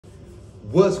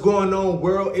What's going on,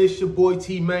 world? It's your boy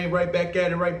T-Main, right back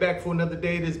at it, right back for another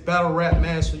day of this battle rap,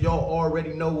 man. So y'all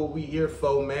already know what we here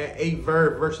for, man.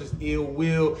 Verb versus Ill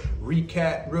Will.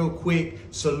 Recap real quick.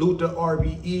 Salute to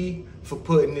RBE for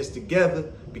putting this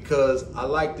together because I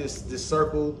like this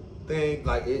circle thing.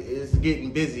 Like it's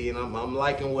getting busy, and I'm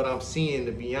liking what I'm seeing.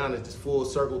 To be honest, this full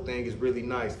circle thing is really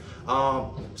nice.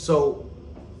 So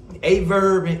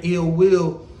Verb and Ill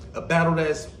Will, a battle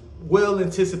that's well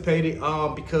anticipated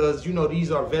because you know these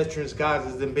are veterans, guys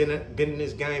that's been in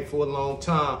this game for a long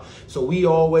time. So we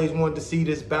always wanted to see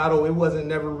this battle. It wasn't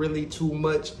never really too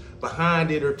much behind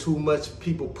it or too much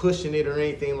people pushing it or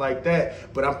anything like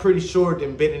that. But I'm pretty sure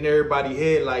it been in everybody's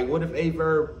head like, what if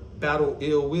Verb battle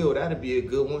Ill Will? That'd be a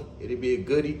good one. It'd be a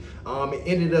goodie. It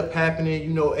ended up happening.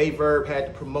 You know, Verb had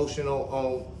the promotion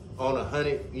on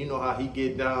 100. You know how he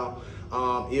get down.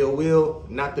 Ill Will,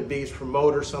 not the biggest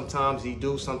promoter. Sometimes he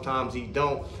do, sometimes he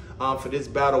don't. For this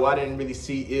battle, I didn't really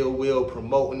see Ill Will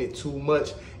promoting it too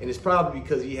much, and it's probably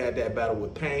because he had that battle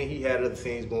with Pain. He had other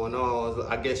things going on.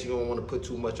 I guess you don't want to put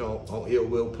too much on Ill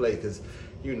Will play because,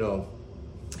 you know,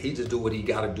 he just do what he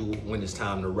got to do when it's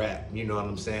time to rap. You know what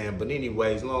I'm saying? But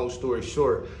anyways, long story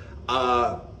short,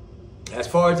 as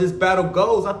far as this battle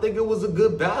goes, I think it was a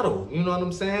good battle. You know what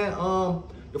I'm saying?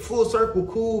 The full circle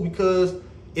cool because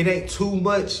it ain't too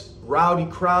much rowdy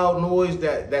crowd noise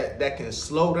that can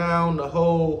slow down the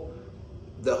whole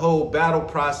battle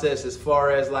process as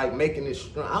far as like making it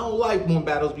strong. I don't like when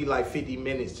battles be like 50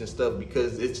 minutes and stuff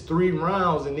because it's 3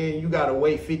 rounds and then you gotta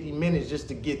wait 50 minutes just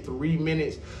to get 3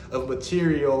 minutes of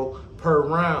material per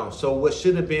round. So what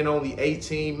should have been only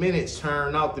 18 minutes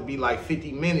turned out to be like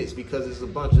 50 minutes because it's a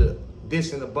bunch of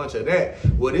this and a bunch of that.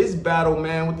 Well, this battle,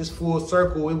 man, with this full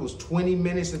circle, it was 20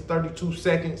 minutes and 32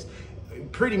 seconds.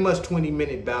 Pretty much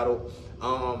 20-minute battle.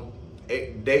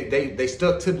 They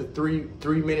stuck to the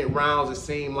three minute rounds, it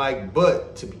seemed like,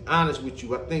 but to be honest with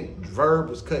you, I think Verb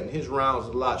was cutting his rounds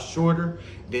a lot shorter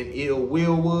than Ill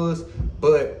Will was,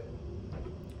 but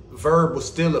Verb was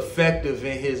still effective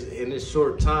in his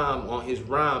short time on his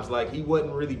rhymes. Like he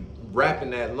wasn't really rapping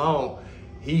that long.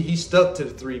 He stuck to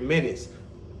the 3 minutes.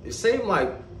 It seemed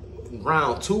like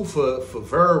round 2 for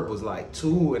Verb was like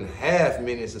 2.5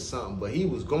 minutes or something, but he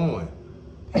was going.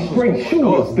 Straight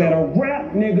shooters better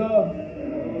rap, nigga.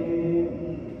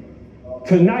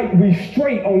 Tonight we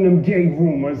straight on them gay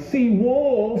rumors. See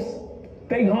wolves,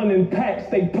 they hunting packs,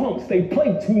 they punks, they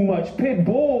play too much. Pit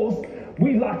bulls,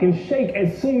 we lock and shake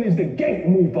as soon as the gate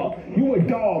move up. You a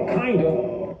dog,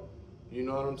 kinda. You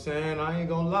know what I'm saying? I ain't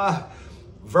gonna lie.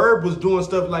 Verb was doing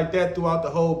stuff like that throughout the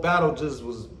whole battle. Just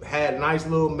had nice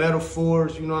little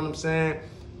metaphors. You know what I'm saying?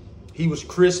 He was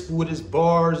crisp with his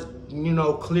bars. You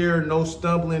know, clear, no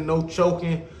stumbling, no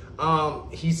choking.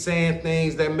 He's saying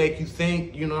things that make you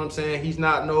think, you know what I'm saying? He's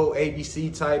not no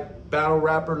ABC type battle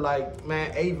rapper. Like,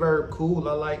 man, Verb cool.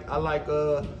 I like,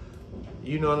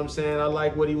 you know what I'm saying? I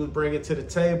like what he was bringing to the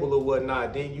table or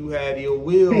whatnot. Then you had Ill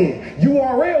Will.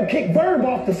 URL kicked Verb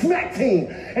off the smack team,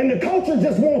 and the culture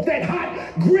just wants that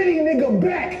hot, gritty nigga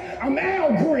back. I'm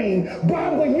Al Green,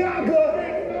 Baba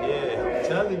Yaga. Yeah, I'm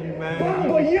telling you, man.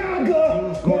 Baba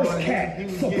Yaga, worst cat,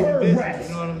 superb rats.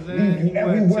 You know what I'm saying? Leave you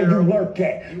everywhere you lurk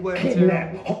at.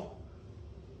 Kidnap.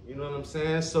 You know what I'm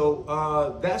saying?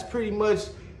 So that's pretty much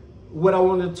what I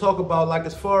wanted to talk about. Like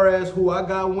as far as who I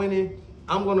got winning,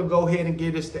 I'm gonna go ahead and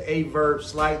give this to Verb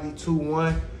slightly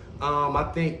 2-1.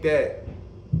 I think that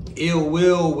Ill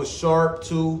Will was sharp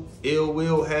too. Ill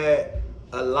Will had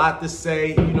a lot to say,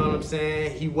 you know what I'm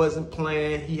saying? He wasn't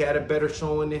playing. He had a better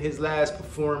showing than his last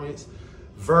performance.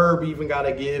 Verb even got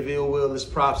to give Ill Will his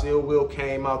props. Ill Will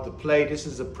came out to play. This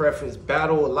is a preference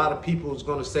battle. A lot of people is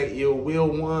going to say Ill Will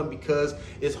won because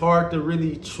it's hard to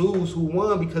really choose who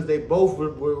won because they both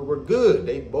were good.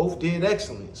 They both did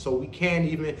excellent. So we can't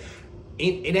even,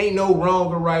 it ain't no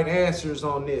wrong or right answers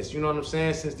on this. You know what I'm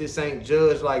saying? Since this ain't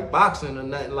judged like boxing or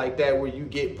nothing like that where you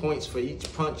get points for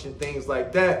each punch and things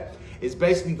like that. It's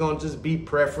basically going to just be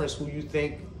preference, who you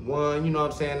think won, you know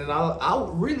what I'm saying? And I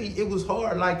really, it was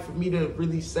hard like for me to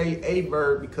really say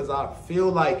Verb because I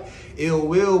feel like Ill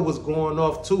Will was going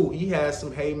off too. He had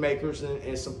some haymakers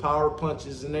and some power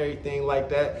punches and everything like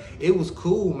that. It was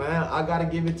cool, man. I got to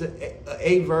give it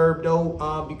to Verb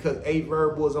though because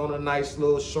Verb was on a nice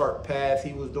little sharp path.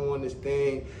 He was doing this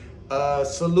thing.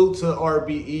 Salute to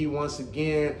RBE once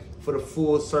again for the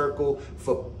full circle,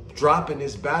 for dropping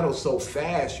this battle so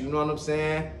fast, you know what I'm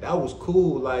saying? That was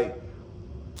cool. Like,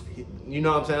 you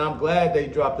know what I'm saying? I'm glad they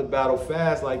dropped the battle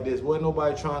fast like this. Wasn't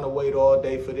nobody trying to wait all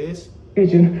day for this.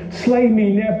 Pigeon, slay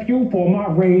me, nephew, for my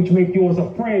rage make yours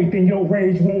afraid, then your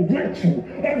rage won't let you.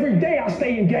 Every day I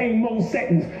stay in game mode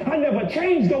settings. I never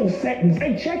change those settings.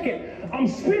 Hey, check it. I'm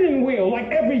spinning wheel like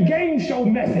every game show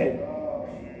method.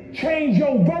 Change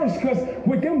your verse, cause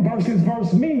with them verses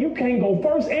verse me, you can't go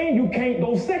first and you can't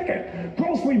go second.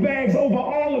 Grocery bags over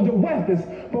all of the weapons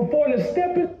before the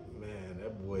stepping. Man,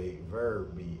 that boy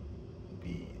Verb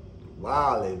be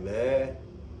wildin', man.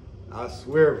 I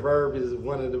swear Verb is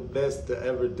one of the best to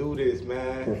ever do this,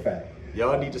 man. For a fact.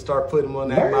 Y'all need to start putting him on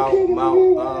that Verb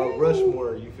Mount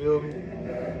Rushmore, you feel me?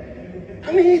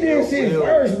 I mean, he did his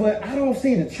verse, but I don't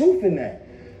see the truth in that.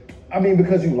 I mean,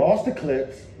 because you lost the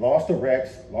clips, lost the Rex,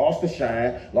 lost the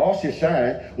shine, lost your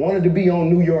shine, wanted to be on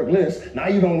New York lists. Now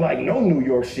you don't like no New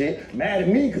York shit. Mad at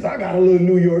me because I got a little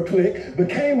New York clique.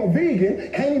 Became a vegan,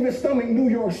 can't even stomach New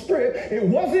York strip. It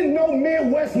wasn't no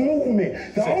Midwest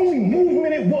movement. The only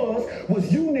movement it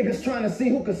was you niggas trying to see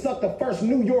who could suck the first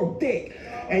New York dick.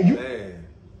 And you...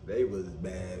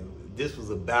 Man, this was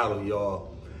a battle,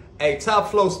 y'all. Hey, Top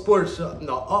Flow Sports Show.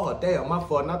 No, oh damn, my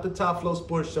fault. Not the Top Flow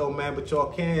Sports Show, man. But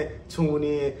y'all can tune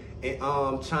in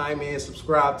and chime in,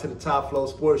 subscribe to the Top Flow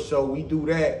Sports Show. We do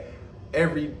that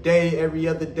every day, every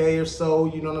other day or so.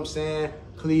 You know what I'm saying?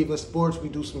 Cleveland Sports. We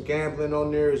do some gambling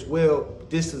on there as well. But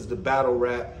this is the Battle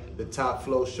Rap, the Top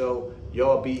Flow Show.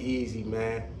 Y'all be easy,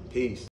 man. Peace.